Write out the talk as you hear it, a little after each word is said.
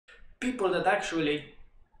people that actually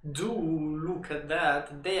do look at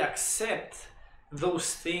that, they accept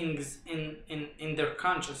those things in their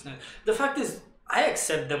consciousness. The fact is, I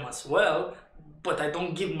accept them as well, but I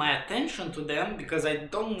don't give my attention to them because I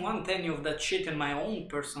don't want any of that shit in my own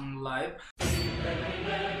personal life.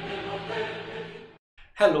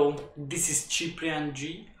 Hello, this is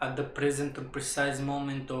CiprianG at the present and precise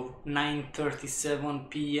moment of 9:37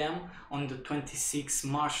 p.m. on the 26th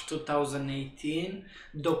March 2018,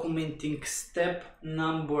 documenting step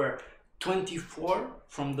number 24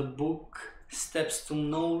 from the book Steps to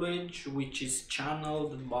Knowledge, which is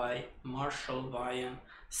channeled by Marshall Vian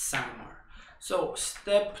Summer. So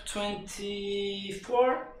step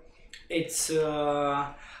 24, it's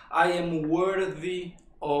I am worthy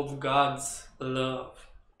of God's love.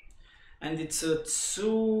 And it's a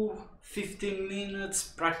 15 minutes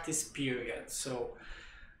practice period. So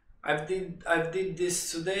I did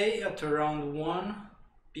this today at around 1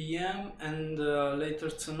 p.m. and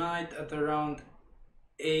later tonight at around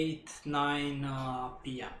 8-9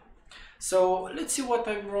 p.m. So let's see what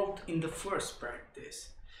I wrote in the first practice.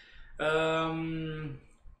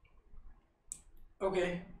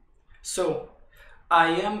 Okay, so I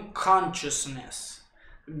am consciousness.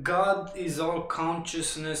 God is all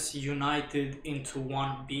consciousness united into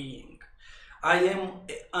one being. I am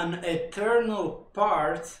an eternal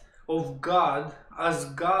part of God, as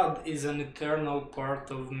God is an eternal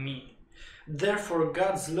part of me. Therefore,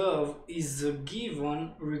 God's love is a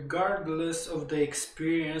given regardless of the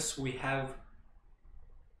experience we have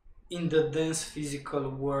in the dense physical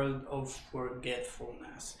world of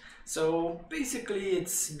forgetfulness. So basically,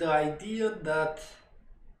 it's the idea that,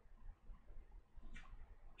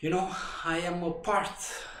 you know, I am a part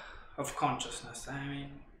of consciousness. I mean,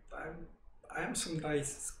 I am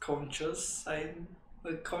sometimes conscious. I'm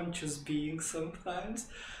a conscious being sometimes.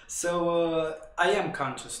 So I am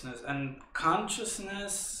consciousness, and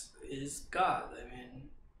consciousness is God. I mean,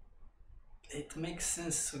 it makes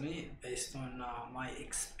sense to me based on my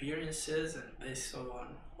experiences and based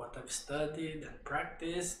on what I've studied and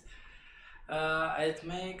practiced. It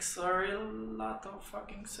makes a real lot of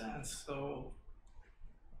fucking sense. So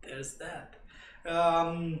there's that.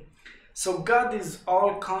 So God is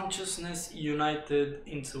all consciousness united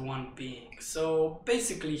into one being. So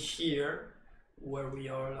basically here, where we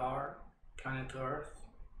all are, planet Earth,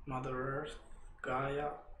 Mother Earth, Gaia,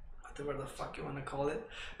 whatever the fuck you want to call it,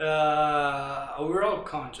 we're all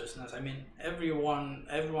consciousness. I mean, every one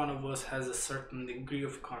of us has a certain degree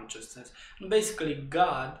of consciousness. And basically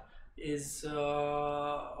God is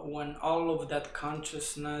when all of that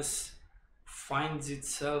consciousness finds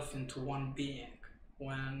itself into one being,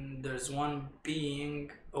 when there's one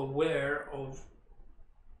being aware of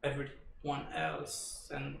everyone else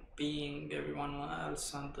and being everyone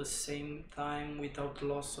else at the same time without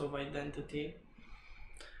loss of identity.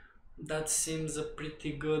 That seems a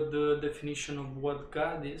pretty good definition of what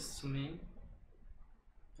God is to me.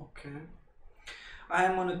 Okay. I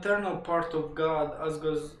am an eternal part of God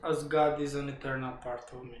as God is an eternal part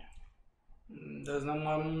of me. There's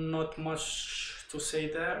not much to say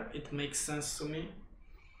there. It makes sense to me.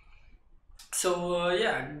 So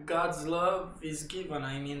yeah, God's love is given.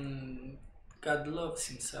 I mean, God loves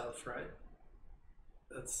himself, right?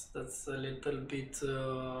 That's a little bit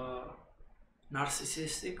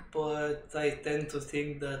narcissistic, but I tend to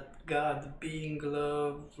think that God, being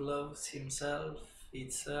love, loves himself,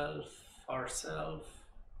 itself, ourself.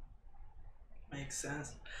 Makes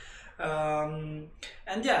sense. And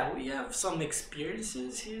yeah, we have some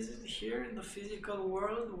experiences here in the physical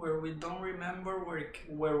world where we don't remember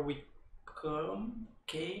where we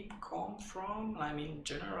come from, I mean,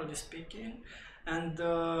 generally speaking. And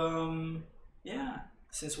yeah,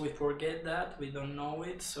 since we forget that, we don't know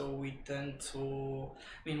it, so we tend to,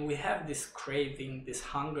 I mean, we have this craving, this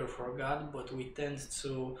hunger for God, but we tend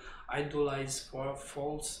to idolize for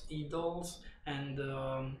false idols and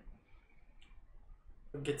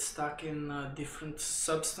get stuck in different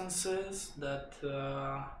substances that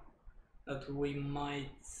we might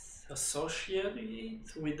associate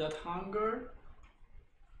with that hunger.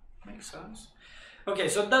 Makes sense. Okay,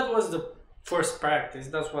 so that was the first practice.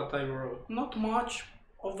 That's what I wrote. Not much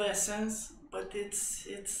of essence, but it's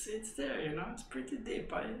there, you know. It's pretty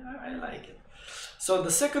deep. I like it. So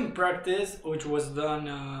the second practice, which was done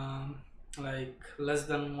like less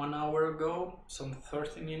than 1 hour ago, some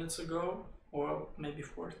 30 minutes ago, or maybe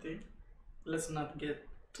 40. Let's not get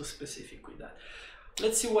too specific with that.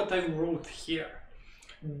 Let's see what I wrote here.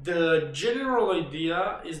 The general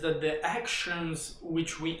idea is that the actions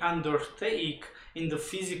which we undertake in the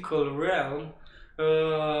physical realm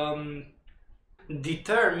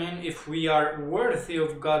determine if we are worthy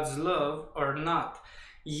of God's love or not.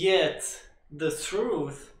 Yet the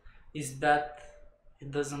truth is that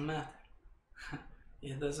it doesn't matter.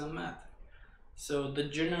 It doesn't matter. So the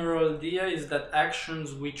general idea is that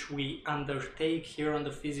actions which we undertake here on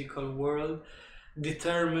the physical world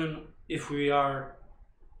determine if we are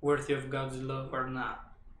worthy of God's love or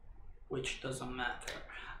not, which doesn't matter.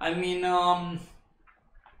 I mean, and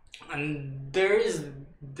there is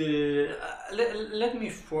the let me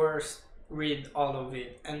first read all of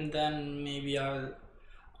it, and then maybe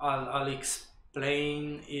I'll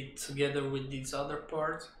explain it together with these other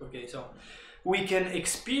parts. Okay, so we can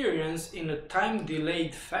experience in a time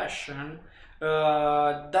delayed fashion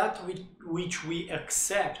that which we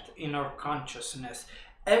accept in our consciousness.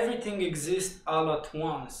 Everything exists all at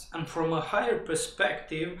once, and from a higher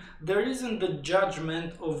perspective, there isn't the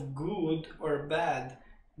judgment of good or bad,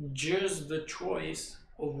 just the choice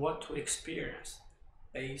of what to experience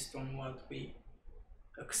based on what we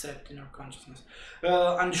accept in our consciousness.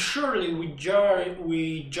 And surely we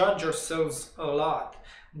judge ourselves a lot,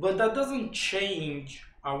 but that doesn't change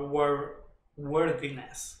our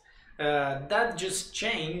worthiness. That just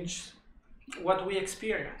changes what we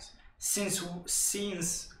experience, since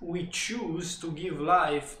we choose to give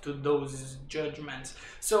life to those judgments.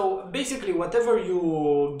 So basically, whatever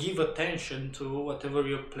you give attention to, whatever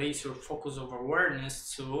you place your focus of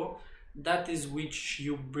awareness to, that is which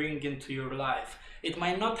you bring into your life. It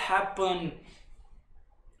might not happen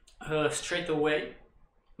straight away,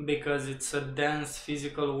 because it's a dense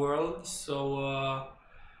physical world. So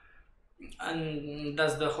and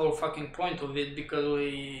that's the whole fucking point of it, because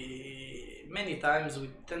many times we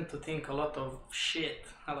tend to think a lot of shit,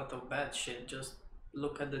 a lot of bad shit. Just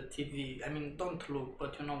look at the TV. I mean, don't look,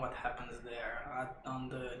 but you know what happens there on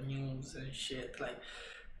the news and shit. Like,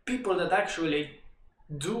 people that actually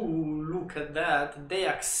do look at that, they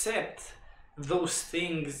accept those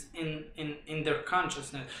things in their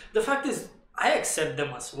consciousness. The fact is, I accept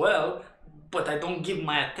them as well, but I don't give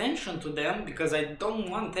my attention to them because I don't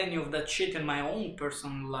want any of that shit in my own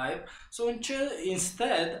personal life. So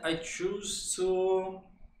instead, I choose to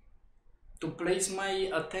place my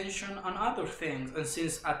attention on other things. And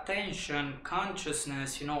since attention,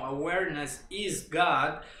 consciousness, awareness is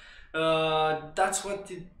God, that's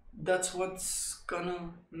what's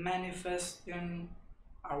gonna manifest in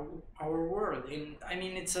our world. I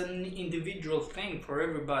mean, it's an individual thing for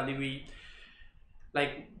everybody.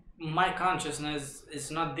 My consciousness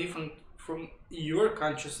is not different from your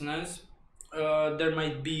consciousness. There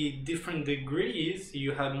might be different degrees.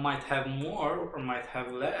 You might have more or might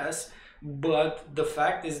have less, but the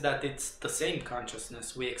fact is that it's the same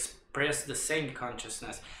consciousness. We express the same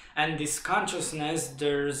consciousness, and this consciousness,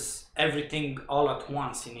 there's everything all at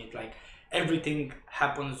once in it. Like, everything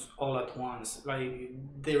happens all at once. Like,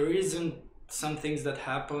 there isn't some things that's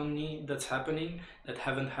happening that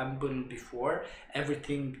haven't happened before.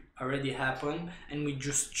 Everything already happened, and we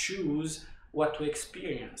just choose what to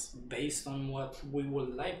experience based on what we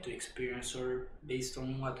would like to experience, or based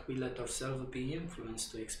on what we let ourselves be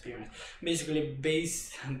influenced to experience. Basically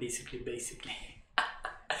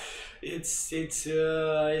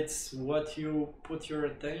it's what you put your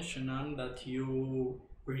attention on that you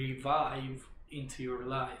revive into your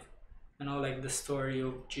life. Like the story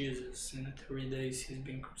of Jesus. In 3 days he's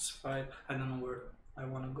been crucified. I don't know where I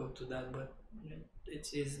want to go to that, but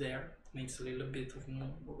it is there. It makes a little bit of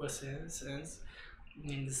more sense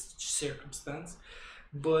in this circumstance.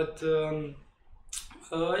 But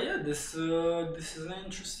yeah, this is an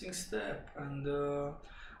interesting step, and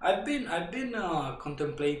I've been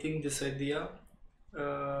contemplating this idea.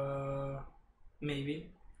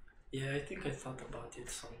 Maybe. Yeah, I think I thought about it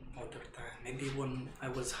some other time. Maybe when I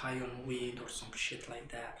was high on weed or some shit like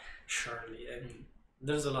that. Surely. I mean,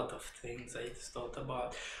 there's a lot of things I thought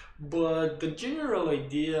about. But the general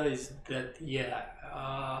idea is that,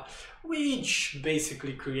 we each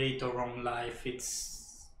basically create our own life.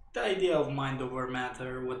 It's the idea of mind over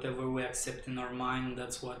matter. Whatever we accept in our mind,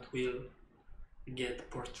 that's what will get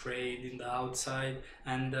portrayed in the outside.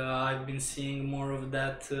 And I've been seeing more of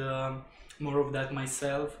that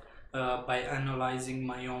myself. By analyzing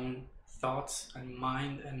my own thoughts and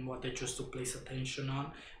mind and what I choose to place attention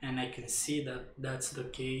on, and I can see that that's the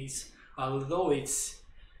case. Although it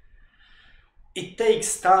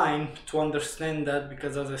takes time to understand that,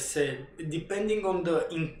 because, as I said, depending on the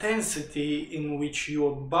intensity in which you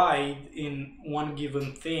abide in one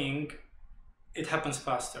given thing, it happens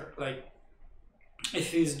faster. Like,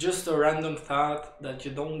 if it's just a random thought that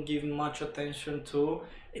you don't give much attention to,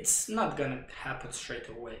 it's not gonna happen straight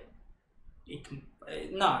away.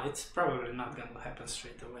 It's probably not gonna happen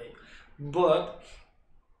straight away. but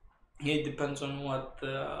it depends on what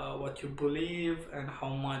you believe and how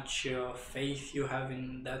much faith you have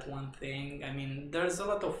in that one thing. I mean, there's a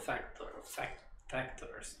lot of factors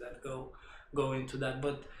that go into that,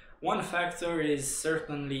 but one factor is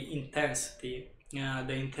certainly intensity.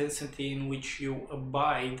 The intensity in which you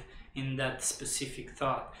abide in that specific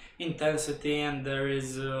thought. Intensity, and there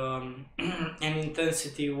is an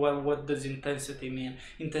intensity. Well, what does intensity mean?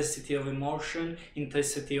 Intensity of emotion,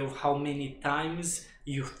 intensity of how many times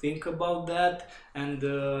you think about that, and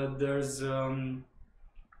there's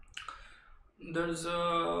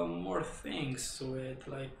more things to it,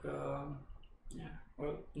 like yeah,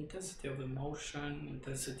 well, intensity of emotion,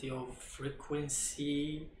 intensity of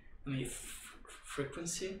frequency. I mean,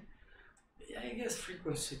 frequency. Yeah, I guess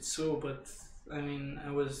frequency too, but I mean,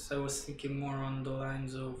 I was thinking more on the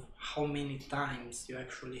lines of how many times you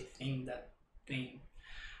actually think that thing,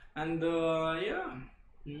 and yeah.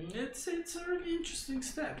 It's a really interesting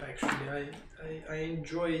step actually. I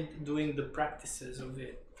enjoyed doing the practices of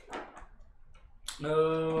it.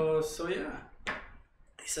 So yeah,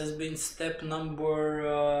 this has been step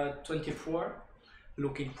number 24.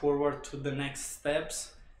 Looking forward to the next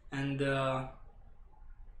steps, and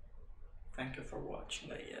thank you for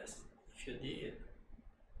watching, I guess, if you did.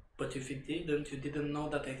 But if you didn't, you didn't know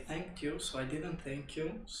that I thanked you, so I didn't thank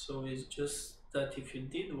you. So it's just that if you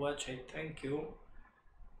did watch, I thank you.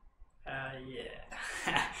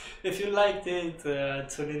 Yeah. If you liked it,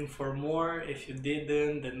 tune in for more. If you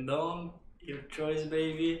didn't, then don't. Your choice,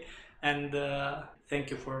 baby. And thank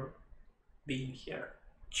you for being here.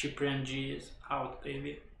 CiprianG is out,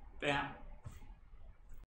 baby. Bam.